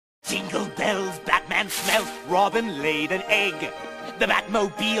Jingle bells, Batman smelt, Robin laid an egg. The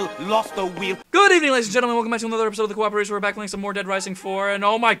Batmobile lost the wheel. Good evening, ladies and gentlemen. Welcome back to another episode of The Cooperators. We're back playing some more Dead Rising 4, and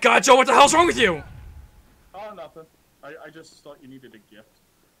oh my god, Joe, what the hell's wrong with you? Oh, nothing. I just thought you needed a gift.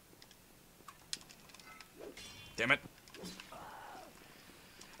 Damn it.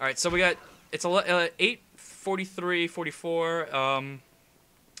 Alright, so we got, it's 8:43:44,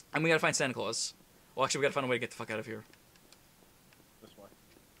 and we gotta find Santa Claus. Well, actually, we gotta find a way to get the fuck out of here. This way.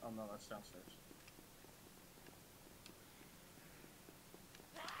 Oh no, that's downstairs.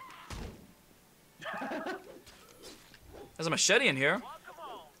 There's a machete in here.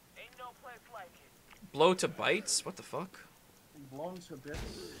 Blow to bites? What the fuck? Blown to bits.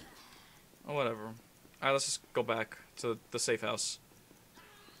 Oh, whatever. Alright, let's just go back to the safe house.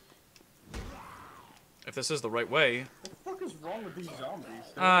 If this is the right way. What the fuck is wrong with these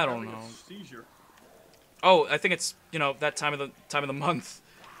zombies? They're I don't having know. a seizure. Oh, I think it's, you know, that time of the month.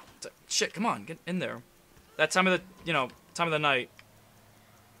 Shit, come on, get in there. That time of the, you know, time of the night.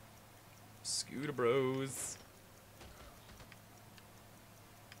 Scooter bros.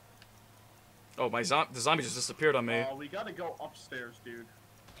 Oh, the zombie just disappeared on me. Oh, we gotta go upstairs, dude.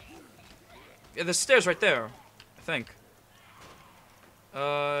 Yeah, there's stairs right there, I think.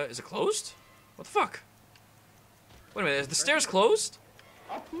 Is it closed? What the fuck? Wait a minute, is the stairs closed?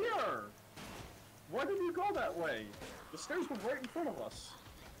 Up here! Why did you go that way? The stairs were right in front of us.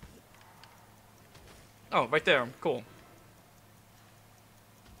 Oh, right there, cool.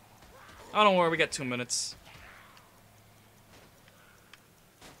 Oh, don't worry, we got 2 minutes.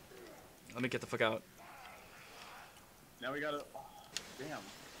 Let me get the fuck out. Now we gotta... Oh, damn.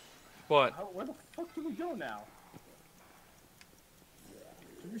 What? Where the fuck do we go now?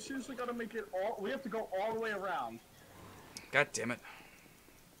 We seriously gotta make it all... We have to go all the way around. God damn it.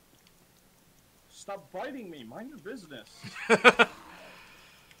 Stop biting me. Mind your business.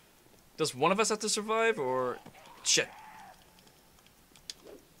 Does one of us have to survive, or... Shit.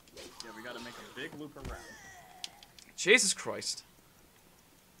 Yeah, we gotta make a big loop around. Jesus Christ.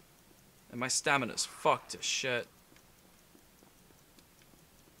 And my stamina's fucked to shit.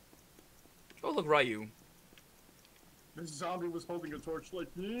 Oh, look, Ryu. This zombie was holding a torch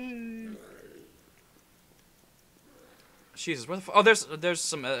like me. Jesus, where the fuck? Oh, there's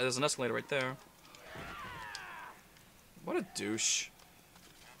an escalator right there. What a douche.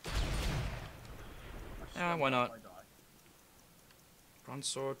 Yeah, why not? Bronze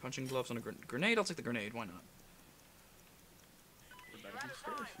sword, punching gloves, and a grenade. I'll take the grenade. Why not? There better be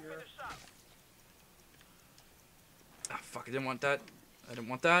stairs here. Ah, fuck! I didn't want that. I didn't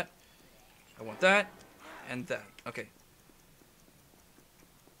want that. I want that, and that. Okay.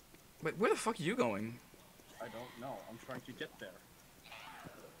 Wait, where the fuck are you going? I don't know. I'm trying to get there.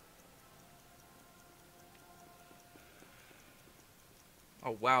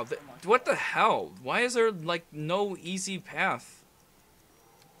 Oh wow! What the hell? Why is there like no easy path?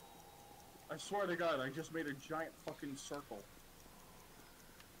 I swear to God, I just made a giant fucking circle.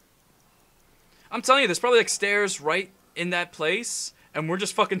 I'm telling you, there's probably like stairs right in that place, and we're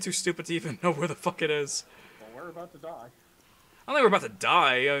just fucking too stupid to even know where the fuck it is. Well, we're about to die. I don't think we're about to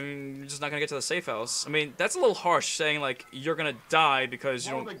die. I mean, you're just not gonna get to the safe house. I mean, that's a little harsh saying like you're gonna die because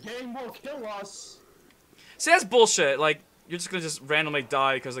you Well, don't. the game will kill us. See, that's bullshit. Like you're just gonna just randomly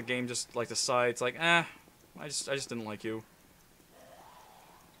die because the game just like decides like, I just didn't like you.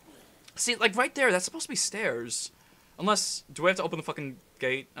 See, like right there, that's supposed to be stairs. Unless, do we have to open the fucking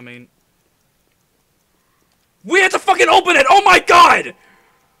gate? I mean, we have to fucking open it. Oh my god!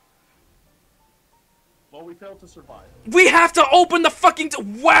 Well, we failed to survive. We have to open the fucking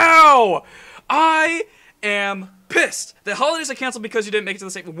wow! I am pissed. The holidays are canceled because you didn't make it to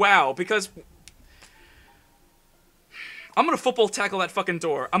the safe. Wow, because I'm gonna football tackle that fucking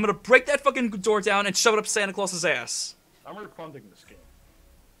door. I'm gonna break that fucking door down and shove it up Santa Claus's ass. I'm refunding this game.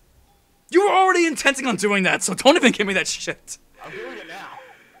 You were already intending on doing that, so don't even give me that shit. I'm doing it now.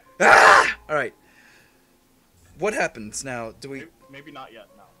 Ah! Alright. What happens now? Do we... Maybe not yet,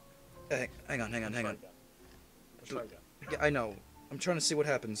 no. Hang on. Let's try again. Yeah, I know. I'm trying to see what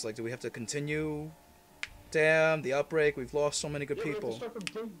happens. Like, do we have to continue? Damn, the outbreak. We've lost so many good people.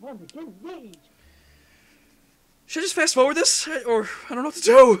 Should I just fast forward this? Or, I don't know what to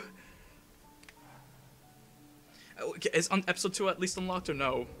do. Is episode 2 at least unlocked or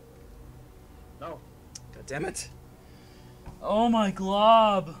no? No. God damn it. Oh my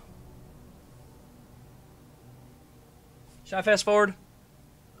glob. Should I fast forward?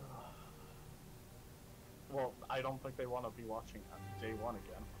 Well, I don't think they want to be watching day 1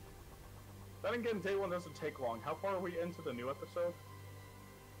 again. Then again, day 1 doesn't take long. How far are we into the new episode?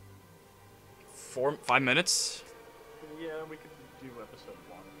 5 minutes? Yeah, we could do episode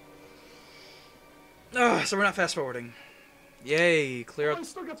 1. Ugh, so we're not fast forwarding. Yay, clear I up.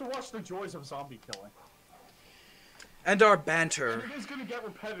 still get to watch the joys of zombie killing. And our banter. It is gonna get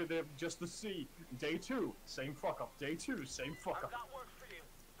repetitive just to see day 2, same fuck up. Day 2, same fuck up. Got work for you,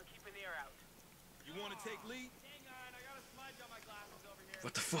 so keep an ear out. You want to take lead? Hang on, I got a smudge on my glasses over here.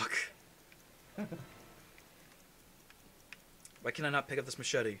 What the fuck? Why can I not pick up this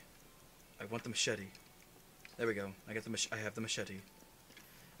machete? I want the machete. There we go. I have the machete.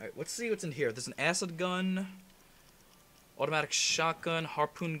 Alright, let's see what's in here. There's an acid gun, automatic shotgun,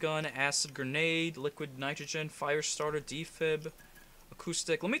 harpoon gun, acid grenade, liquid nitrogen, fire starter, defib,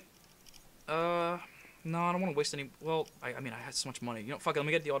 acoustic. Let me... no, I don't want to waste any... Well, I mean, I had so much money. You know, fuck it, let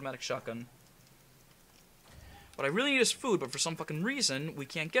me get the automatic shotgun. What I really need is food, but for some fucking reason, we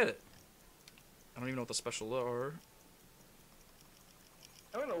can't get it. I don't even know what the special are.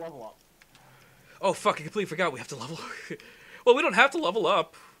 I'm gonna level up. Oh, fuck, I completely forgot we have to level up. Well, we don't have to level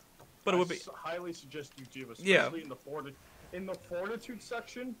up, but it would be... highly suggest you do, especially Yeah. in the fortitude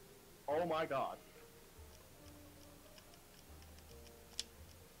section. Oh my god.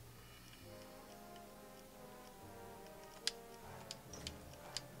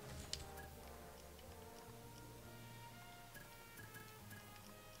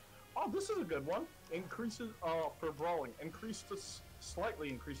 Oh, this is a good one. Increases for brawling. Slightly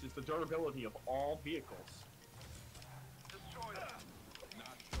increases the durability of all vehicles. Destroy them.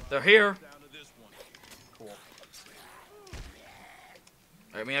 They're here. Down to this one. Cool.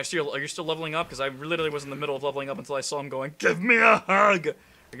 I mean, are you still leveling up? Because I literally was in the middle of leveling up until I saw him going, "Give me a hug!" Hey,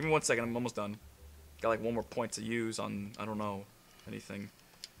 give me 1 second, I'm almost done. Got like 1 more point to use on, I don't know, anything.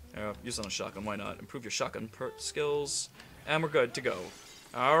 Use it on a shotgun, why not? Improve your shotgun skills, and we're good to go.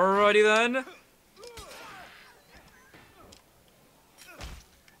 Alrighty then.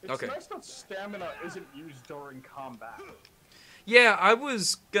 It's Okay. nice that stamina isn't used during combat. Yeah, I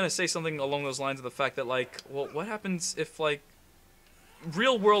was gonna say something along those lines of the fact that, like, well, what happens if, like,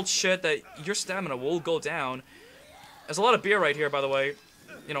 real world shit that your stamina will go down. There's a lot of beer right here, by the way,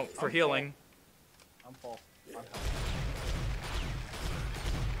 you know, for healing. I'm full. I'm full.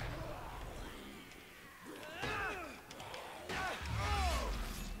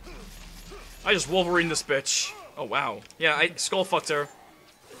 I just Wolverine this bitch. Oh, wow. Yeah, I skull fucked her.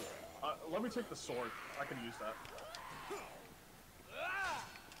 Let me take the sword. I can use that.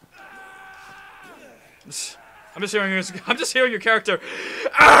 I'm just hearing your character.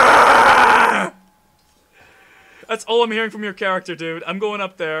 Ah! That's all I'm hearing from your character, dude. I'm going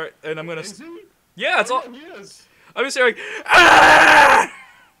up there, and I'm gonna... Is he? Yeah, that's all... Yeah, he is. I'm just hearing... Ah!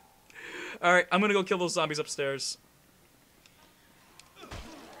 Alright, I'm gonna go kill those zombies upstairs.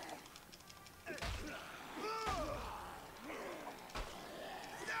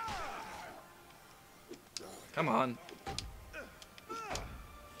 Come on.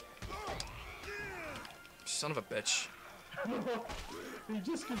 Son of a bitch. He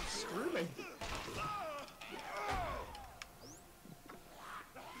just keeps screaming.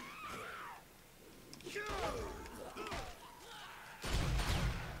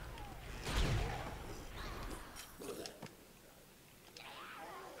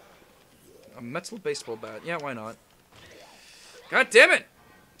 A metal baseball bat. Yeah, why not? God damn it!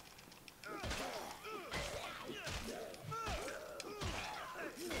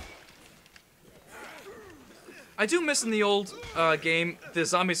 I do miss in the old game, the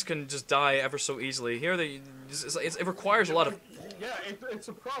zombies can just die ever so easily. Here, it requires a lot of... Yeah, it's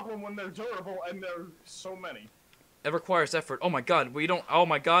a problem when they're durable and there are so many. It requires effort. Oh my god, we don't... Oh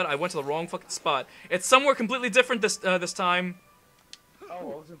my god, I went to the wrong fucking spot. It's somewhere completely different this time. Oh,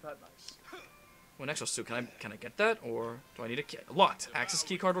 well, isn't that nice? Well, Nexus suit, can I get that? Or do I need a key? Locked. Access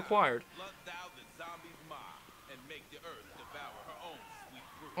key card required. Blunt thou the zombies' maw and make the earth devour her own sweet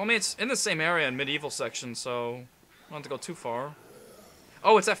fruit. Well, I mean, it's in the same area in medieval section, so I don't have to go too far.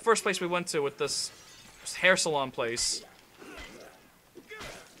 Oh, it's that first place we went to with this hair salon place.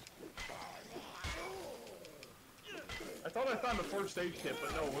 I thought I found a first aid kit,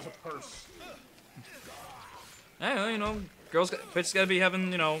 but no, it was a purse. Yeah, you know, bitches gotta be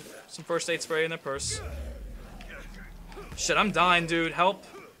having, you know, some first aid spray in their purse. Shit, I'm dying, dude. Help.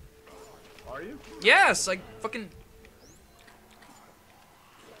 Are you? Yes, I fucking...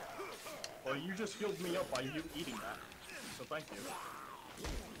 Well, you just healed me up by you eating that. So thank you.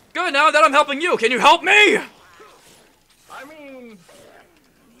 Good, now that I'm helping you, can you help me? I mean,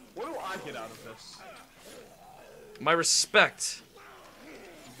 what do I get out of this? My respect.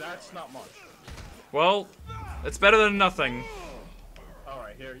 That's not much. Well, it's better than nothing.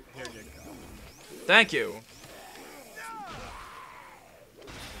 Alright, here you go. Thank you.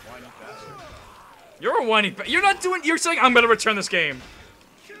 Whiny bastard. You're a whiny you're not doing- you're saying I'm gonna return this game.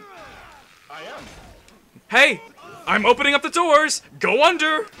 I am. Hey! I'm opening up the doors! Go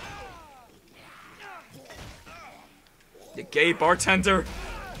under! You gay bartender!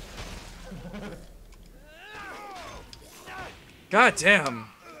 God damn!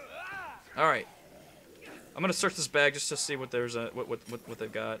 Alright. I'm gonna search this bag just to see what there's what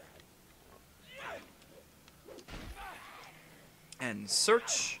they've got. And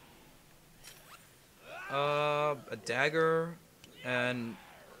search. A dagger and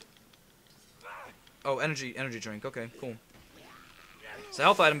oh, energy drink. Okay, cool. It's a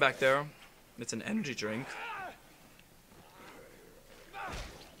health item back there. It's an energy drink.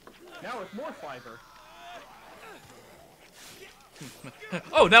 Now with more fiber.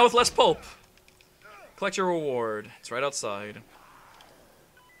 Oh, now with less pulp. Collect your reward. It's right outside.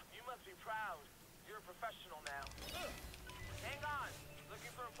 You must be proud. You're a professional now. Hang on.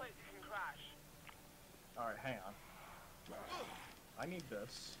 Looking for a place you can crash. Alright, hang on. I need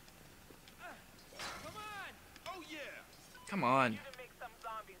this. Come on! Oh yeah! Come on. You can make some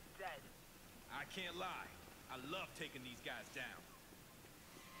zombies dead. I can't lie. I love taking these guys down.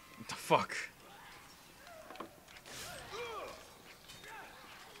 What the fuck?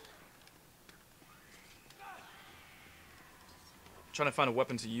 Trying to find a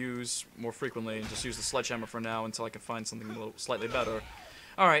weapon to use more frequently and just use the sledgehammer for now until I can find something a little slightly better.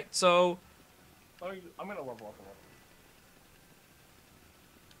 Alright, so I'm gonna level up a little.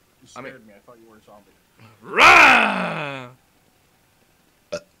 You scared me. I thought you were a zombie. Rah!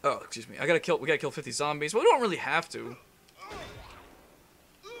 Oh, excuse me. We gotta kill 50 zombies. Well, we don't really have to.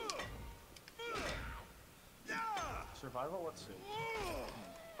 Survival? Let's see.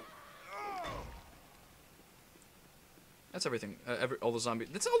 That's everything. All the zombies.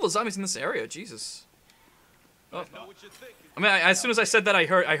 That's all the zombies in this area. Jesus. Oh. I know what you're thinking. I mean, as soon as I said that, I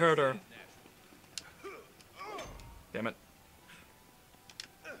heard her. Damn it.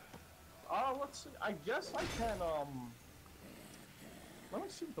 Let's see. I guess I can, let me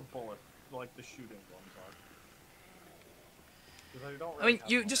see what the bullet, like the shooting ones are. 'Cause I don't I really mean,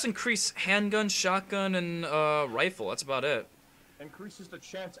 have you one. just increase handgun, shotgun, and rifle. That's about it. Increases the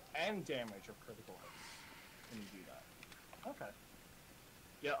chance and damage of critical hits when you do that. Okay.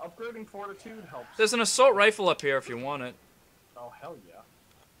 Yeah, upgrading fortitude helps. There's an assault rifle up here if you want it. Oh, hell yeah.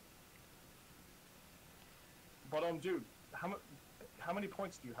 But, dude, how many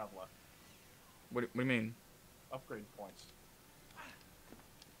points do you have left? What do you mean? Upgrade points.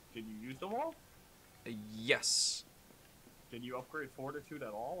 Did you use them all? Yes. Did you upgrade fortitude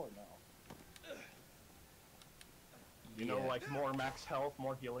at all, or no? You know, Yeah. like more max health,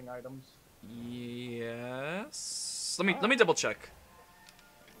 more healing items? Yes. Let me double check.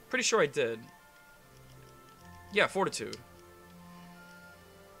 Pretty sure I did. Yeah, fortitude.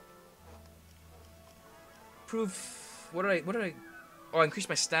 Improve. What did I? Oh, I increased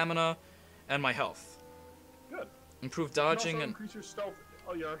my stamina and my health. Good. Improve You can also dodging and. increase your stealth,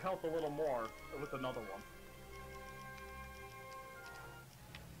 your health a little more with another one.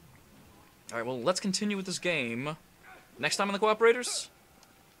 All right. Well, let's continue with this game. Next time on the Cooperators.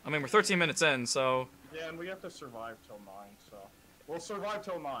 I mean, we're 13 minutes in, so. Yeah, and we have to survive till 9, so we'll survive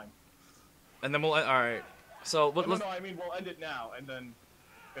till 9. And then we'll. All right. So No, let's. I mean we'll end it now, and then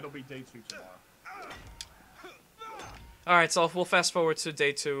it'll be day 2 tomorrow. All right. So we'll fast forward to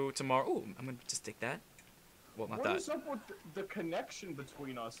day 2 tomorrow. Ooh, I'm gonna just take that. Well, not What that. is up with the connection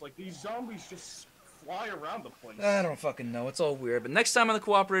between us? Like, these zombies just fly around the place. I don't fucking know. It's all weird. But next time on the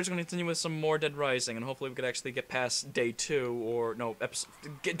Cooperators, we're going to continue with some more Dead Rising, and hopefully we could actually get past day 2, or no,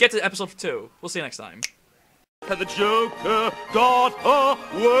 get to episode 2. We'll see you next time. And the Joker got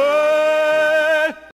away.